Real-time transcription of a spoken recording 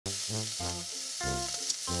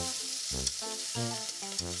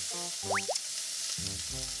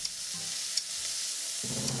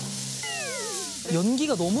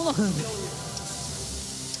연기가 너무 나는데.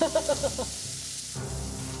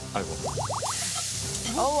 아이고.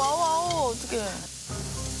 아우, 어떡해.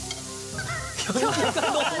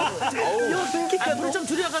 연기가 불 좀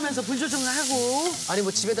줄여가면서 불 조정을 하고. 아니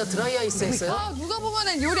뭐 집에다 드라이 아이스 했어요? 아, 누가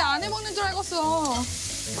보면은 요리 안 해먹는 줄 알겠어.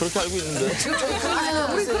 그렇게 알고 있는데.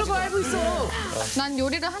 우리 그런 거 알고 있어. 난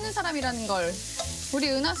요리를 하는 사람이라는 걸. 우리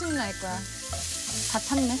은하수는 알 거야. 다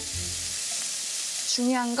탔네.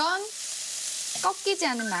 중요한 건 꺾이지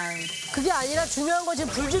않은 마음. 그게 아니라 중요한 건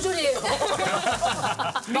지금 불 조절이에요.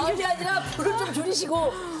 마음이 아니라 불을 좀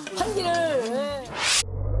줄이시고 환기를.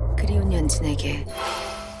 그리운 연진에게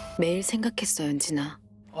매일 생각했어, 연진아.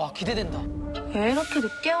 와, 기대된다. 왜 이렇게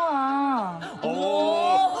늦게 와?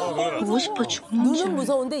 보고 싶어 죽는 줄. 눈은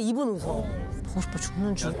무서운데 입은 웃어. 보고 싶어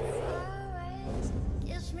죽는 줄.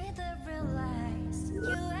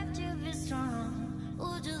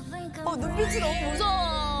 눈빛이 너무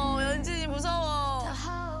무서워. 연진이 무서워.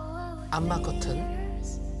 안마 커튼.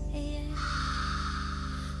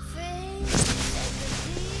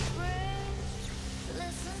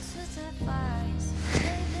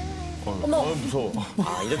 어머, 무서워.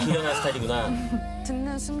 아, 이렇게 일어날 스타일이구나.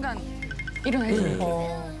 듣는 순간 일어나지.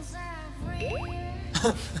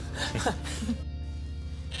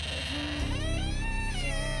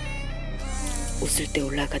 웃을 때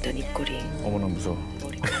올라가던 입꼬리. 어머나, 무서워.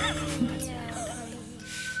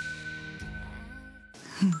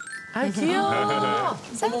 아 귀여워.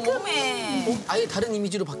 상큼해. 아예 다른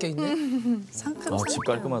이미지로 바뀌어 있네. 상큼. 아, 집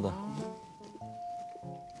깔끔하다.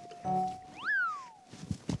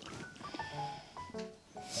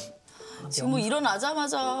 지금 뭐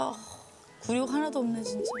일어나자마자 굴욕 하나도 없네,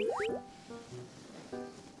 진짜.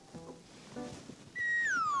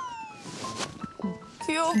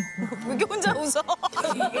 귀여워. 왜 이렇게 혼자 웃어?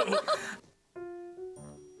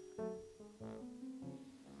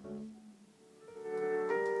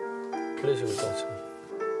 클래식을 따죠.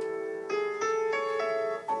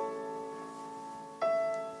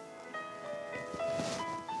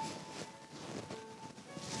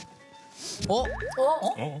 어?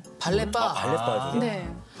 발레바. 발레바지.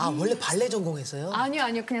 네. 아 원래 발레 전공했어요?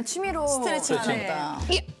 아니요. 그냥 취미로. 스트레칭 하나 네. 보다.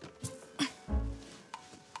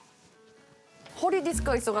 허리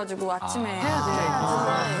디스크가 있어가지고 아침에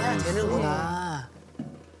해야 해야 되는구나.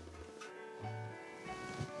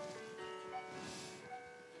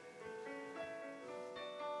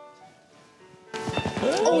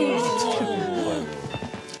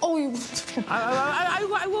 어이구.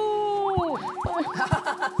 아이고.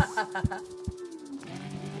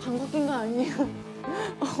 방귀 낀거 아니에요?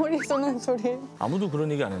 허리 쏘는 소리. 아무도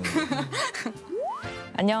그런 얘기 안 했는데.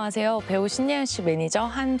 안녕하세요. 배우 신예은 씨 매니저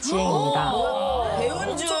한지혜입니다.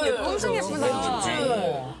 배운 줄. 엄청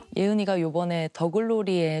예쁘다. 예은이가 이번에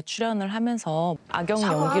더글로리에 출연을 하면서 악역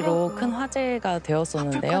연기로 큰 화제가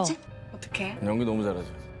되었었는데요. 어떡해? 연기 너무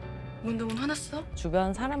잘하죠. 문동은 화났어?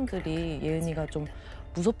 주변 사람들이 예은이가 좀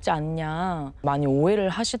무섭지 않냐 많이 오해를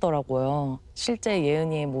하시더라고요. 실제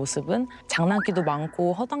예은이의 모습은 장난기도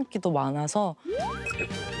많고 허당기도 많아서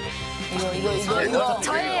이거.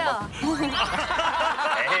 저예요.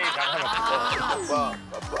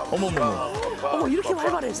 어머머머. 어머, 이렇게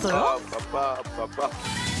활발했어요?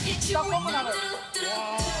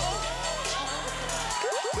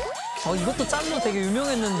 이것도 짤로 되게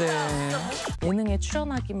유명했는데. 예능에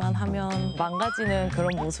출연하기만 하면 망가지는 그런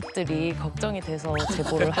모습들이 걱정이 돼서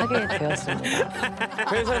제보를 하게 되었습니다.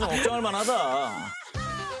 회사에서 걱정할 만하다.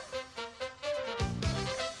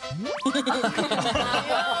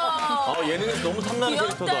 예능에서 너무 탐나는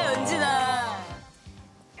캐릭터다. 귀엽다, 연진아.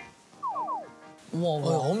 어머.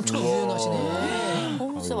 엄청 유연하시네.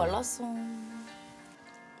 진짜 말랐어.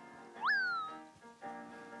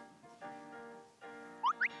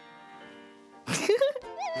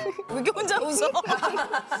 왜 이렇게 혼자 웃어?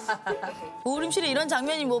 보림실에 이런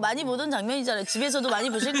장면이 뭐 많이 보던 장면이잖아요. 집에서도 많이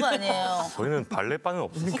보실 거 아니에요. 저희는 발레바는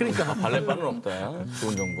없어요. 그러니까 발레바는 없다.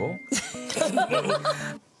 좋은 정보.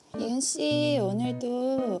 예은 씨,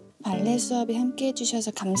 오늘도 발레 수업에 함께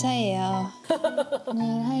해주셔서 감사해요.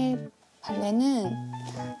 오늘 할 발레는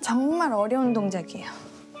정말 어려운 동작이에요.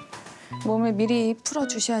 몸을 미리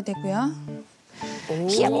풀어주셔야 되고요.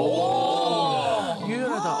 히압!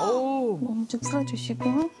 유연하다. 몸 좀 풀어주시고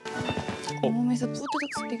몸에서 뿌드득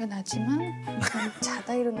소리가 나지만 그건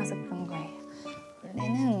자다 일어나서 그런 거예요.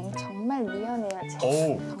 원래는 정말 미연해요.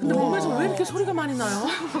 제가. 근데 몸에서 왜 이렇게 소리가 많이 나요?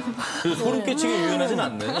 소름 끼치게 유연하진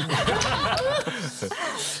않네.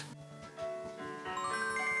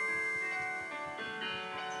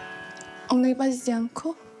 엉덩이 빠지지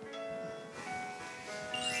않고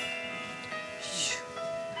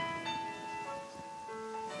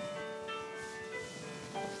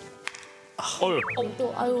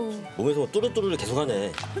또 아유. 몸에서 뭐 뚜루뚜루를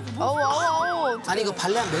계속하네. 아우. 아니 이거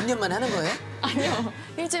발레 한 몇 년 만에 하는 거예요? 아니요,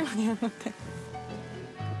 일주일 만이었는데.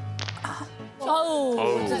 아우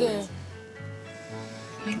어떡해.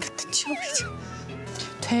 여행 같은 취업이죠.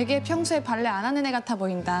 되게 평소에 발레 안 하는 애 같아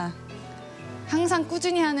보인다. 항상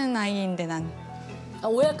꾸준히 하는 아이인데 난. 아,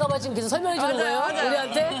 오해할까봐 지금 계속 설명해 주는 거예요?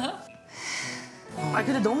 우리한테? 아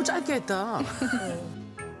근데 너무 짧게 했다.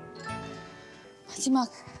 마지막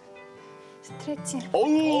스트레칭.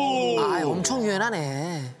 아 엄청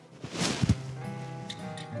유연하네.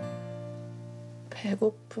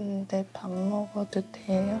 배고픈데 밥 먹어도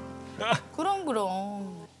돼요?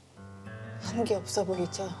 그럼. 한 게 없어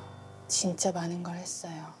보이죠? 진짜 많은 걸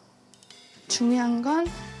했어요. 중요한 건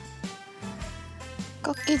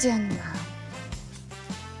꺾이지 않는 마음.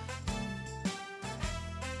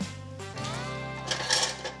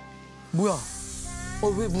 뭐야?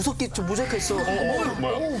 왜 무섭게 좀 모자이크했어?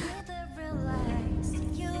 뭐야?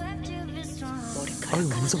 아유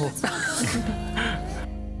무서워.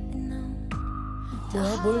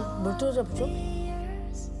 뭐야? 뭘 뚫어잡죠?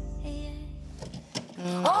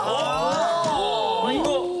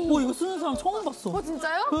 이거 쓰는 사람 처음 봤어.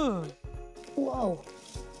 진짜요? 응. 와우.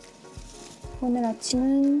 오늘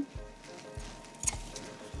아침은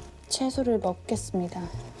채소를 먹겠습니다.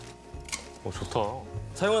 좋다.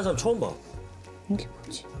 사용한 사람 처음 봐. 이게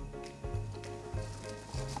뭐지?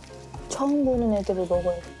 처음 보는 애들을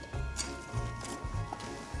먹어야겠다.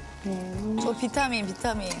 저 비타민.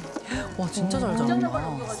 와 진짜 잘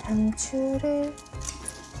잡는다. 상추를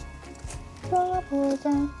풀어보자.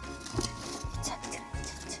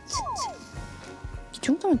 이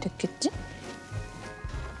정도면 됐겠지?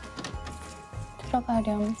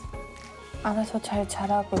 들어가렴. 알아서 잘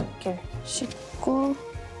자라고 있길. 씻고.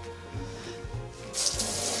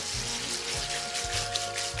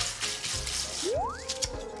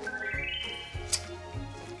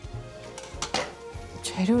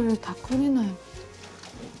 재료를 다 꺼내놔요.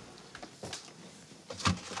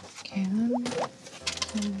 계란,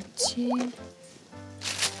 김치,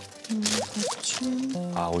 고추,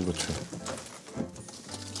 오이고추.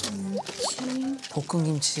 김치. 볶은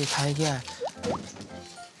김치, 달걀.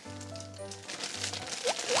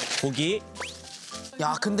 고기.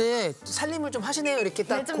 야 근데 살림을 좀 하시네요. 이렇게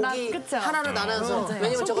딱 좀 고기 그쵸? 하나를 나눠서.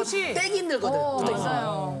 왜냐면 저거 손끝이. 떼기 힘들거든.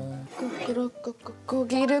 있어요.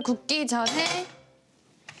 고기를 굽기 전에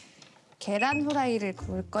계란 후라이를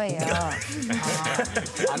구울 거예요.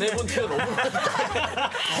 안 해본 티가 너무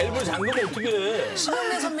나니까. 밸브 잠그면 어떻게 해.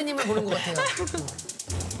 신영래 선배님을 보는 것 같아요.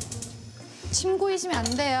 침 고이시면 안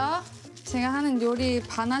돼요. 제가 하는 요리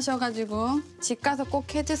반하셔가지고 집 가서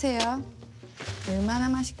꼭 해드세요. 얼마나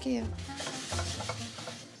맛있게요.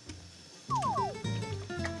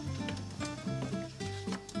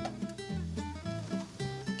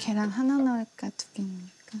 계란 하나 넣을까 두 개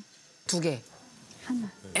넣을까? 2개.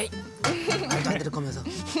 하나. 에이. 말도 안 들을 거면서.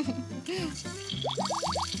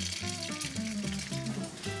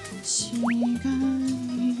 시간이.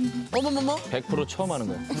 어머머머. 100% 처음 하는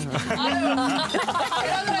거야.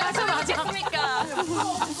 계란을 해서 맛있습니까?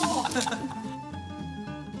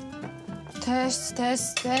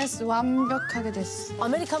 됐어. 완벽하게 됐어.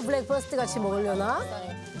 아메리칸 블랙버스트 같이 먹으려나?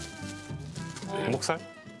 목살?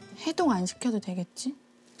 해동 안 시켜도 되겠지?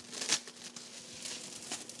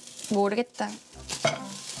 모르겠다.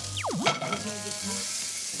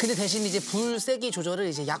 근데 대신 이제 불 세기 조절을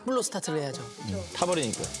이제 약불로 스타트를 해야죠.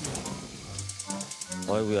 타버리니까.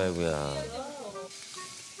 아이고야.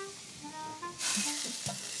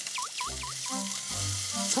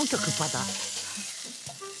 성격 급하다.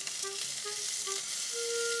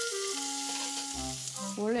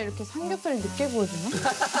 원래 이렇게 삼겹살이 늦게 구워지나?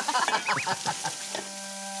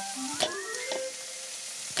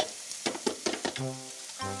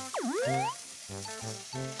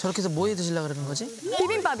 저렇게 해서 뭐 해 드시려고 그러는 거지?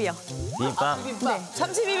 비빔밥이요. 비빔밥.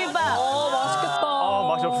 참치 비빔밥.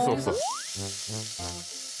 맛이 없을 수 없어.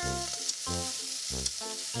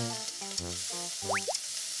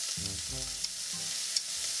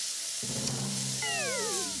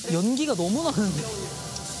 연기가 너무 나는데.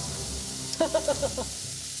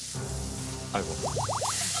 아이고.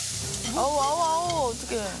 아우,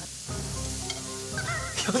 어떡해.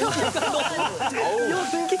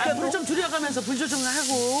 연기가 불 좀 줄여가면서 불 조정을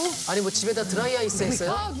하고. 아니 뭐 집에다 드라이 아이스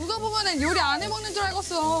했어요? 아, 누가 보면은 요리 안 해먹는 줄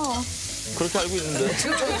알겠어. 그렇게 알고 있는데.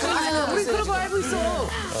 우리 그런 거 알고 있어.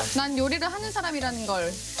 난 요리를 하는 사람이라는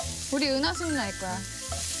걸 우리 은하수는 알 거야.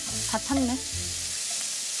 다 탔네.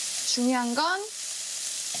 중요한 건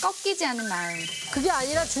꺾이지 않은 마음. 그게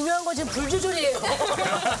아니라 중요한 건 지금 불 조절이에요.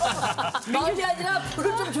 마음이 아니라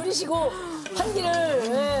불을 좀 줄이시고 환기를.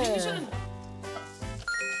 예.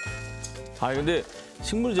 아 근데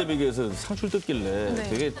식물 재배기에서 상추를 뜯길래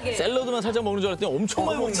되게 샐러드만 살짝 먹는 줄 알았더니 엄청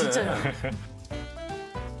많이 먹네. 진짜요.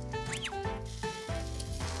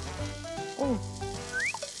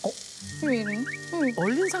 왜 이러니?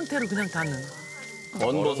 얼린 상태로 그냥 닿는.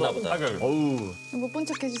 언버스나 보다. 어우. 못 본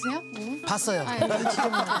척 해주세요. 봤어요.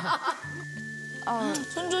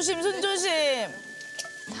 손 조심, 손 조심.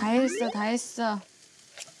 다 했어, 다 했어.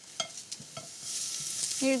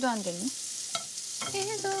 1도 안 됐네.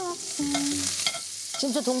 1도 없어.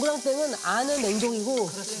 진짜 동그랑땡은 안은 냉동이고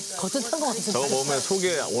겉은 탄 거 같아. 저거 먹으면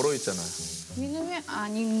속에 얼어 있잖아. 니는 왜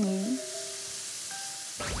안 익니?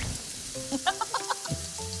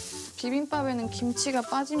 비빔밥에는 김치가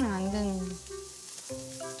빠지면 안 되는.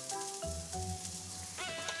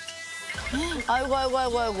 아이고, 아이고,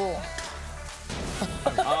 아이고, 아이고.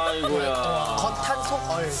 아이고야. 겉한 속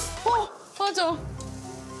얼. 맞아.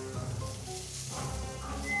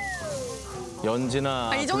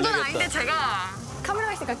 연진아. 이 정도는 돌리겠다. 아닌데 제가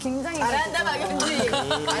카메라가 있으니까 긴장이. 잘한다, 박연지.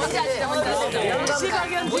 아니지, 아니지, 뭔지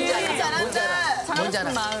시각연지. 뭔지 잘한다. 뭔지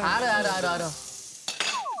알아. 알아.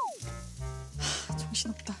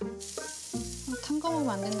 정신없다. 탄 거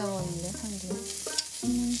먹으면 안 된다고 하는데 사람들이.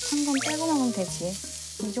 탄 건 빼고 먹으면 되지.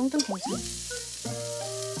 이 정도는 괜찮아.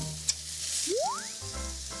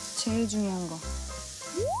 제일 중요한 거.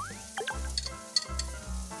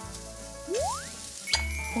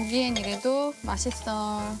 보기엔 이래도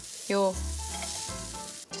맛있어요.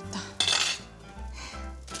 됐다.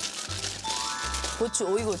 고추,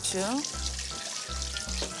 오이고추.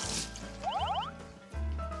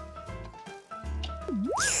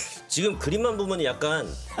 지금 그림만 보면 약간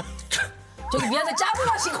저기 미안해 짜고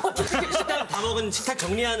마신 거 같아. 식당 다 먹은 식탁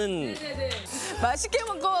정리하는. 맛있게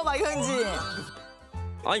먹어, 박연지.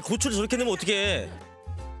 아니 고추를 저렇게 넣으면 어떡해.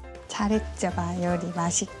 잘했죠, 봐 요리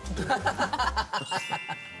맛있게.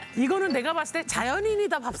 이거는 내가 봤을 때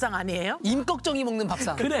자연인이다 밥상 아니에요? 임꺽정이 먹는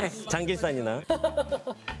밥상. 그래. 장길산이나.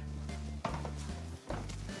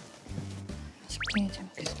 쉽게 잘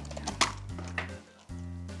먹겠습니다.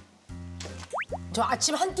 저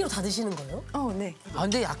아침 한 끼로 다 드시는 거예요? 네. 아,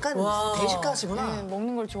 근데 약간 대식가시구나.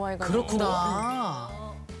 먹는 걸 좋아해가지고. 그렇구나.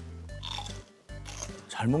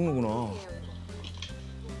 잘 먹는구나.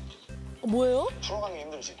 뭐예요? 풀어가기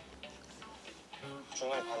힘들지.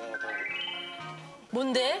 중간에 받는 것도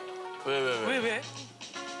뭔데? 왜?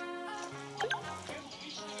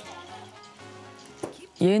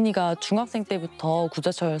 예은이가 중학생 때부터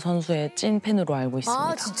구자철 선수의 찐 팬으로 알고 있습니다.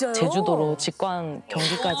 아, 진짜요? 제주도로 직관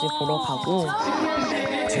경기까지 보러 가고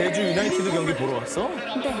제주 유나이티드 경기 보러 왔어?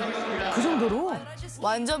 그 정도로?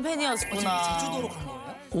 완전 팬이었구나. 제주도로 간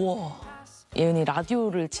거예요? 우와. 예은이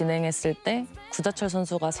라디오를 진행했을 때 구자철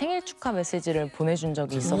선수가 생일 축하 메시지를 보내준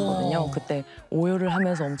적이 있었거든요. 그때 오열을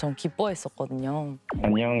하면서 엄청 기뻐했었거든요.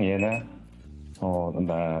 안녕 예나.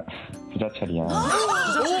 나 구자철이야.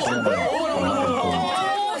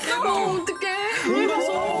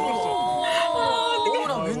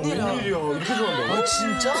 웬일이야. 이렇게 좋아한다고?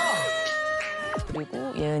 진짜?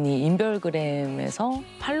 그리고 예은이 인별그램에서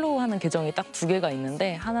팔로우하는 계정이 딱 2개가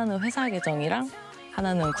있는데 하나는 회사 계정이랑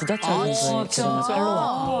하나는 구자철 선수의 계정을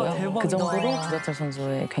팔로우하고요. 대박이다. 그 정도로 구자철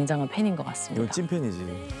선수의 굉장한 팬인 것 같습니다. 이건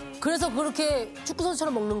찐팬이지. 그래서 그렇게 축구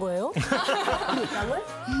선수처럼 먹는 거예요? 양을?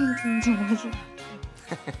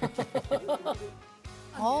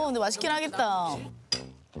 근데 맛있긴 하겠다.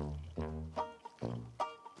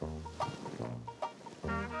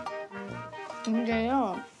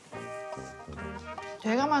 이게요.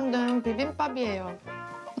 제가 만든 비빔밥이에요.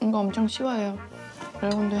 이거 엄청 쉬워요.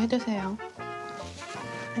 여러분도 해드세요.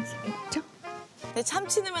 아시겠죠? 근데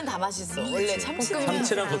참치 넣으면 다 맛있어. 원래 참치 넣으면.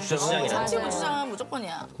 참치랑 고추장이랑. 참치 고추장은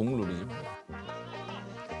무조건이야. 국물 노리지.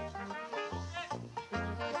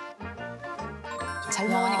 잘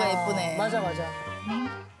먹으니까 예쁘네. 맞아.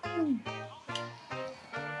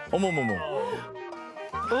 어머머머.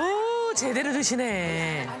 오, 제대로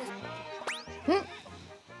드시네.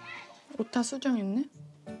 오타 수정했네?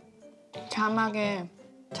 자막에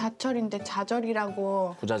자철인데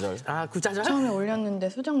자절이라고 구자절. 아, 구자절? 처음에 올렸는데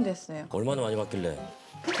수정됐어요. 얼마나 많이 바길래.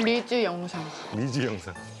 리즈 영상. 리즈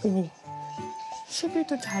영상.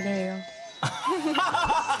 수비도 잘해요.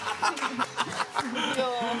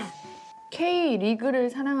 K 리그를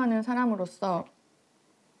사랑하는 사람으로서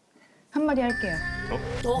한마디 할게요.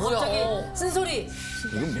 갑자기 쓴소리.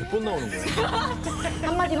 이건 몇 번 나오는 거야?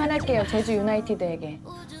 한마디만 할게요. 제주 유나이티드에게.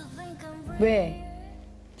 왜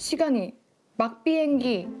시간이 막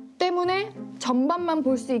비행기 때문에 전반만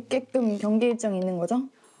볼 수 있게끔 경기 일정이 있는 거죠?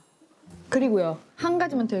 그리고요. 한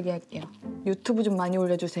가지만 더 얘기할게요. 유튜브 좀 많이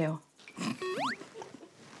올려주세요.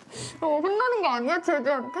 혼나는 거 아니야,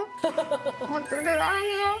 제주한테? 제주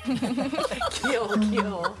사랑해요.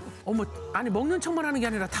 귀여워. 어머, 아니 먹는 척만 하는 게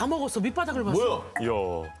아니라 다 먹었어. 밑바닥을 봤어.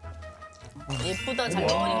 뭐야? 예쁘다. 잘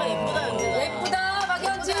먹으니까 예쁘다, 연진아. 예쁘다,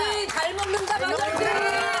 박연지. 잘 먹는다, 박연지.